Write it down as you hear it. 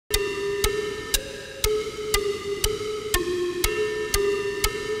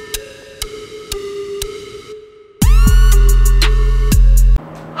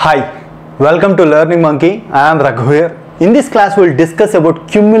Hi, welcome to Learning Monkey. I am Raghu here. In this class, we will discuss about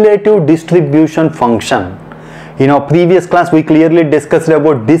cumulative distribution function. In our previous class, we clearly discussed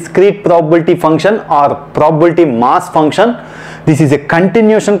about discrete probability function or probability mass function. This is a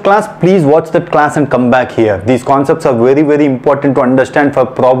continuation class. Please watch that class and come back here. These concepts are very important to understand for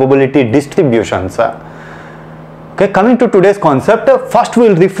probability distributions. Okay, coming to today's concept, first we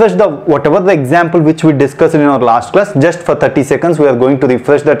will refresh whatever the example which we discussed in our last class. Just for 30 seconds we are going to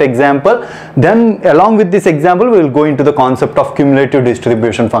refresh that example. Then along with this example we will go into the concept of cumulative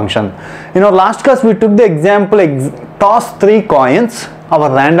distribution function. In our last class we took the example, toss 3 coins. Our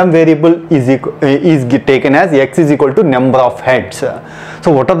random variable is taken as x is equal to number of heads.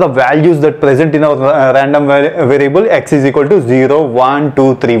 So what are the values that present in our random variable? X is equal to 0, 1,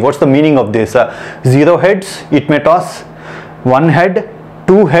 2, 3. What's the meaning of this? 0 heads, it may toss 1 head,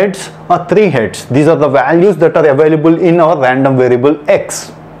 2 heads or 3 heads. These are the values that are available in our random variable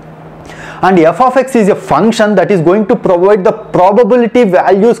x. And f of x is a function that is going to provide the probability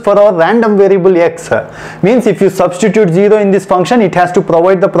values for our random variable x. Means if you substitute 0 in this function, it has to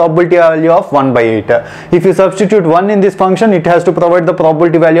provide the probability value of 1 by 8. If you substitute 1 in this function, it has to provide the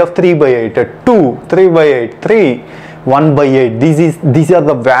probability value of 3 by 8, 2, 3 by 8, 3, 1 by 8. These are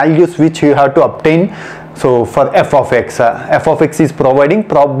the values which you have to obtain. So for f of x is providing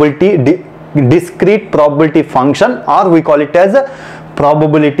probability, discrete probability function, or we call it as a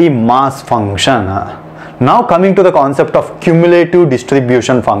probability mass function. Now coming to the concept of cumulative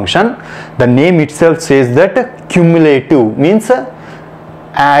distribution function, the name itself says that cumulative means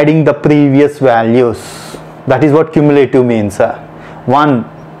adding the previous values. That is what cumulative means.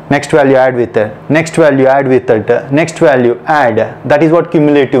 1, next value add with it, next value add with it, next value add. That is what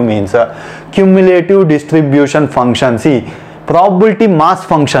cumulative means. Cumulative distribution function. See, probability mass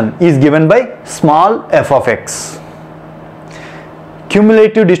function is given by small f of x.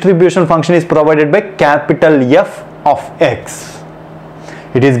 Cumulative distribution function is provided by capital F of x.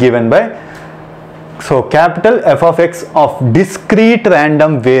 It is given by, so capital F of x of discrete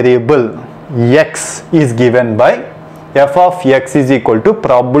random variable x is given by f of x is equal to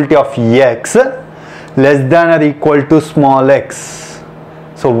probability of x less than or equal to small x.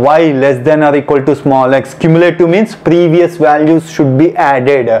 So y less than or equal to small x. Cumulative means previous values should be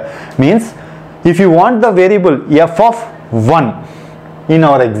added. Means if you want the variable f of 1, in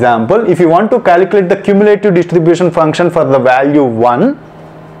our example, if you want to calculate the cumulative distribution function for the value 1,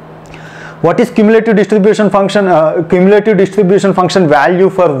 what is cumulative distribution function? Cumulative distribution function value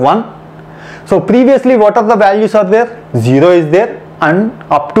for 1. So previously what are the values are there? 0 is there and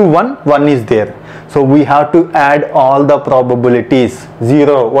up to 1 is there. So we have to add all the probabilities.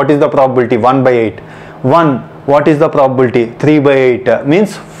 0, what is the probability? 1 by 8. 1, what is the probability? 3 by 8.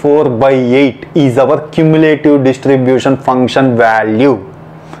 Means 4 by 8 is our cumulative distribution function value.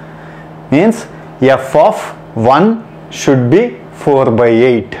 Means f of 1 should be 4 by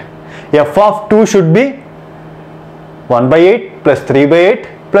 8. F of 2 should be 1 by 8 plus 3 by 8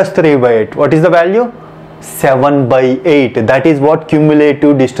 plus 3 by 8. What is the value? 7 by 8. That is what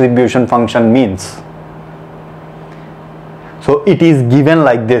cumulative distribution function means. So it is given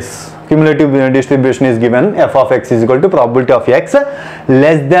like this. Cumulative distribution is given, f of x is equal to probability of x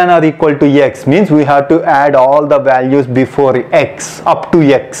less than or equal to x, means we have to add all the values before x up to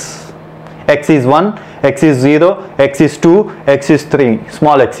x. X is 1, x is 0, x is 2, x is 3,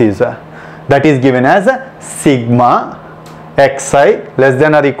 small x is. That is given as sigma xi less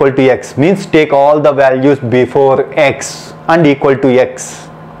than or equal to x, means take all the values before x and equal to x.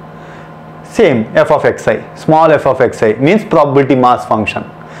 Same f of xi, small f of xi means probability mass function.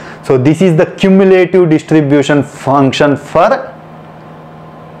 So this is the cumulative distribution function for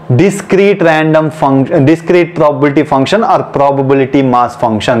discrete random function, discrete probability function or probability mass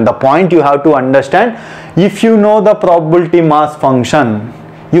function. The point you have to understand, if you know the probability mass function,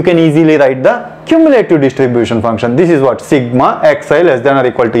 you can easily write the cumulative distribution function. This is what sigma xi less than or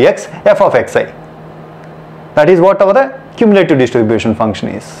equal to x f of xi. That is what our cumulative distribution function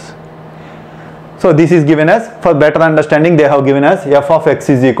is. So this is given as, for better understanding, they have given as f of x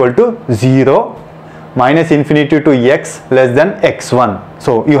is equal to 0 minus infinity to x less than x1.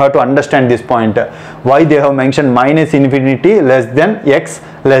 So you have to understand this point. Why they have mentioned minus infinity less than x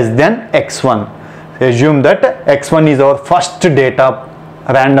less than x1. Assume that x1 is our first data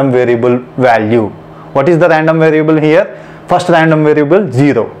random variable value. What is the random variable here? First random variable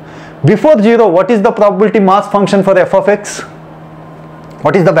 0. Before 0, what is the probability mass function for f of x?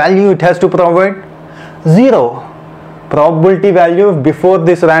 What is the value it has to provide? 0. Probability value before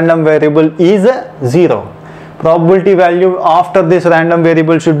this random variable is 0. Probability value after this random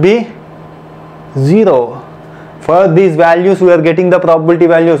variable should be 0. For these values we are getting the probability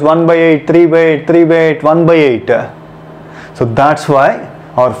values 1 by 8, 3 by 8, 3 by 8, 1 by 8. So that's why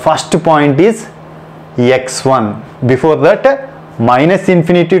our first point is x1. Before that, minus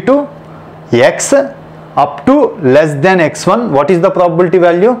infinity to x up to less than x1. What is the probability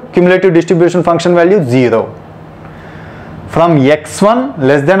value? Cumulative distribution function value 0. From x1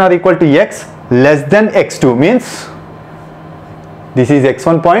 less than or equal to x less than x2 means this is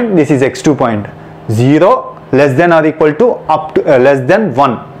x1 point, this is x2 point. 0 less than or equal to up to less than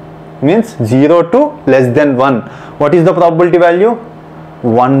 1 means 0 to less than 1. What is the probability value?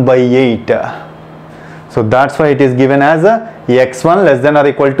 1 by 8. So that's why it is given as x1 less than or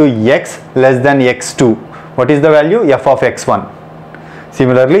equal to x less than x2. What is the value? F of x1.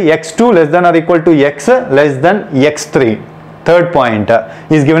 Similarly, x2 less than or equal to x less than x3. Third point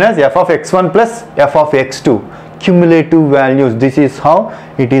is given as f of x1 plus f of x2. Cumulative values. This is how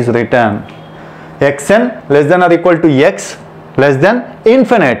it is written. Xn less than or equal to x less than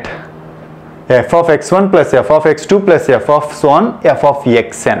infinite. F of x1 plus f of x2 plus f of so on f of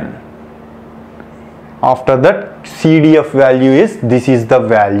xn. After that, CDF value is, this is the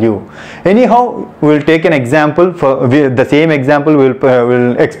value. Anyhow, we will take an example. For the same example we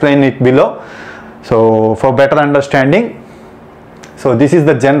will explain it below. So for better understanding, so this is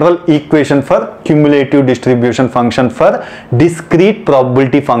the general equation for cumulative distribution function for discrete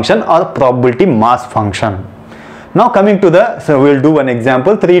probability function or probability mass function. Now coming to the, so we will do one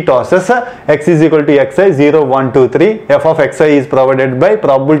example. 3 tosses, x is equal to xi, 0, 1, 2, 3. F of xi is provided by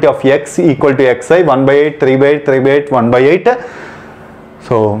probability of x equal to xi, 1 by 8, 3 by 8, 3 by 8, 1 by 8.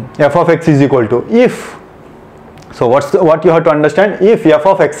 So f of x is equal to, if, so what you have to understand, if f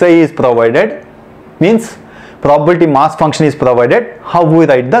of xi is provided, means probability mass function is provided, how we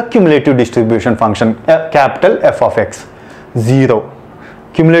write the cumulative distribution function, capital F of x? 0.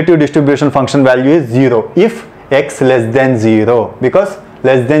 Cumulative distribution function value is 0 if x less than 0, because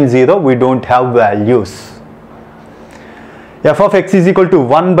less than 0 we don't have values. F of x is equal to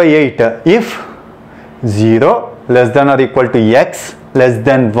 1 by 8 if 0 less than or equal to x less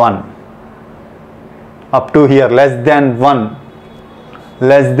than 1. Up to here, less than 1.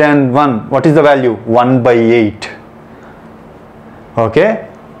 Less than 1, what is the value? 1 by 8. Okay,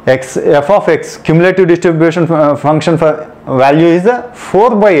 f of x cumulative distribution function for value is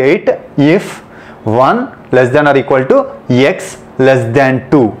 4 by 8 if 1 less than or equal to x less than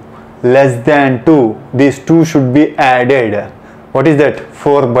 2. Less than 2, these two should be added. What is that?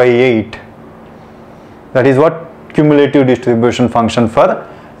 4 by 8. That is what cumulative distribution function for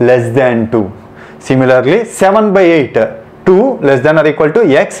less than 2. Similarly, 7 by 8, 2 less than or equal to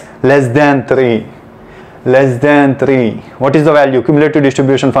x less than 3. Less than 3. What is the value? Cumulative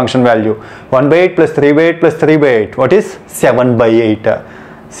distribution function value. 1 by 8 plus 3 by 8 plus 3 by 8. What is? 7 by 8.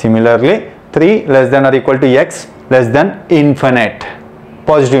 Similarly, 3 less than or equal to x less than infinite.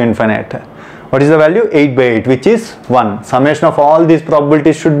 Positive infinite. What is the value? 8 by 8, which is 1. Summation of all these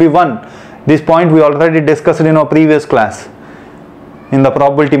probabilities should be 1. This point we already discussed in our previous class, in the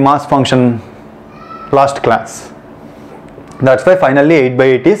probability mass function last class. That's why finally 8 by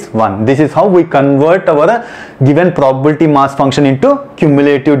 8 is 1. This is how we convert our given probability mass function into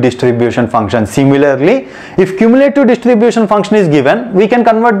cumulative distribution function. Similarly, if cumulative distribution function is given, we can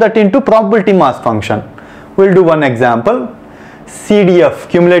convert that into probability mass function. We'll do one example. CDF,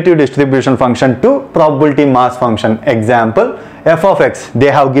 cumulative distribution function to probability mass function. Example, f of x,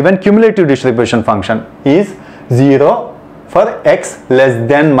 they have given cumulative distribution function is 0 for x less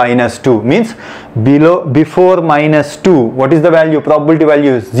than minus 2, means before minus 2, what is the value? Probability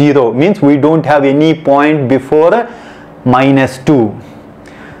value is 0, means we don't have any point before minus 2.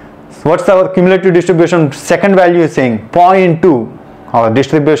 So what's our cumulative distribution? Second value is saying 0.2. Our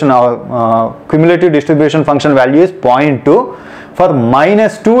distribution, our cumulative distribution function value is 0.2 for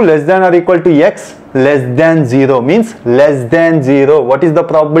minus 2 less than or equal to x less than 0, means less than 0. What is the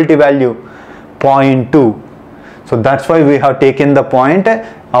probability value? 0.2. So that's why we have taken the point,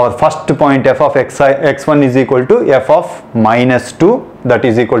 our first point f of x1 is equal to f of minus 2, that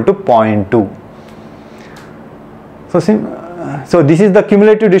is equal to 0.2. So this is the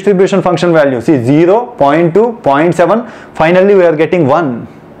cumulative distribution function value. See 0, 0.2, 0.7, finally we are getting 1.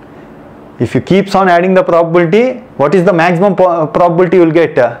 If you keeps on adding the probability, what is the maximum probability you will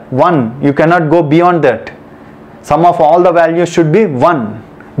get? 1. You cannot go beyond that. Sum of all the values should be 1.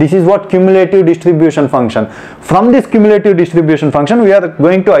 This is what cumulative distribution function. From this cumulative distribution function, we are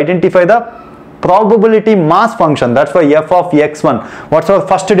going to identify the probability mass function. That's why f of x1. What's our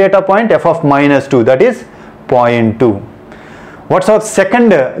first data point? F of minus 2, that is 0.2. What's our second,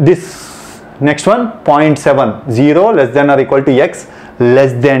 this next one? 0.7. 0 less than or equal to x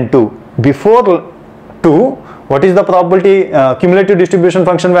less than 2. Before 2, What is the probability cumulative distribution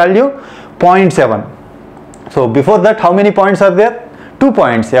function value? 0.7. So before that, how many points are there? 2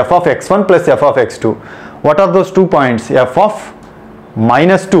 points, f of x1 plus f of x2. What are those 2 points? F of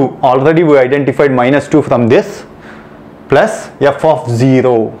minus 2, already we identified minus 2 from this, plus f of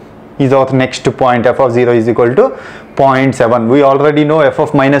 0 is our next point. F of 0 is equal to 0.7. We already know f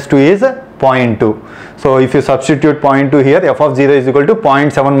of minus 2 is 0.2. So if you substitute 0.2 here, f of 0 is equal to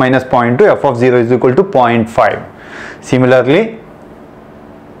 0.7 minus 0.2, f of 0 is equal to 0.5. Similarly,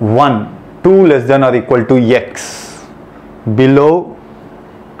 1, 2 less than or equal to x. Below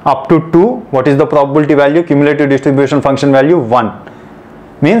up to 2, what is the probability value? Cumulative distribution function value 1.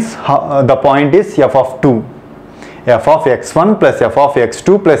 Means the point is f of 2. F of x1 plus f of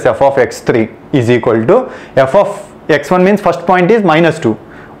x2 plus f of x3 is equal to f of x1 means first point is minus 2.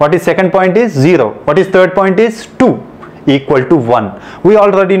 What is second point is 0. What is third point is 2 equal to 1. We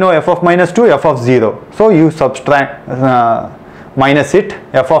already know f of minus 2, f of 0. So you subtract minus it.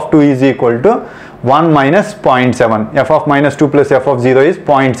 F of 2 is equal to 1 minus 0.7. F of minus 2 plus f of 0 is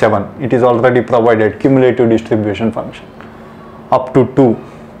 0.7. It is already provided, cumulative distribution function. Up to 2,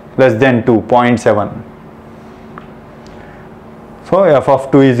 less than 2, 0.7. So f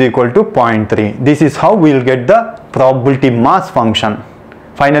of 2 is equal to 0.3. This is how we will get the probability mass function.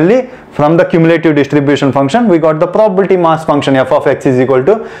 Finally, from the cumulative distribution function, we got the probability mass function. F of x is equal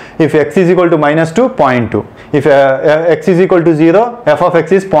to, if x is equal to minus 2, 0.2. If x is equal to 0, f of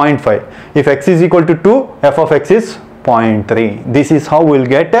x is 0.5. If x is equal to 2, f of x is 0.3. This is how we will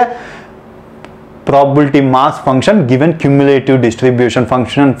get a probability mass function given cumulative distribution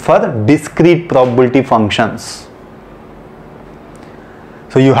function for discrete probability functions.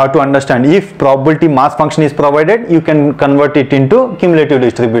 So you have to understand, if probability mass function is provided, you can convert it into cumulative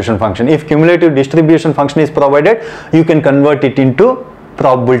distribution function. If cumulative distribution function is provided, you can convert it into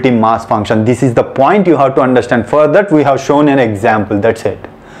probability mass function. This is the point you have to understand. For that, we have shown an example. That's it.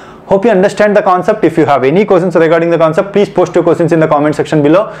 Hope you understand the concept. If you have any questions regarding the concept, please post your questions in the comment section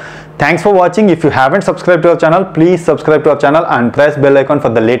below. Thanks for watching. If you haven't subscribed to our channel, please subscribe to our channel and press bell icon for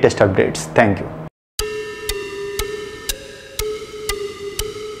the latest updates. Thank you.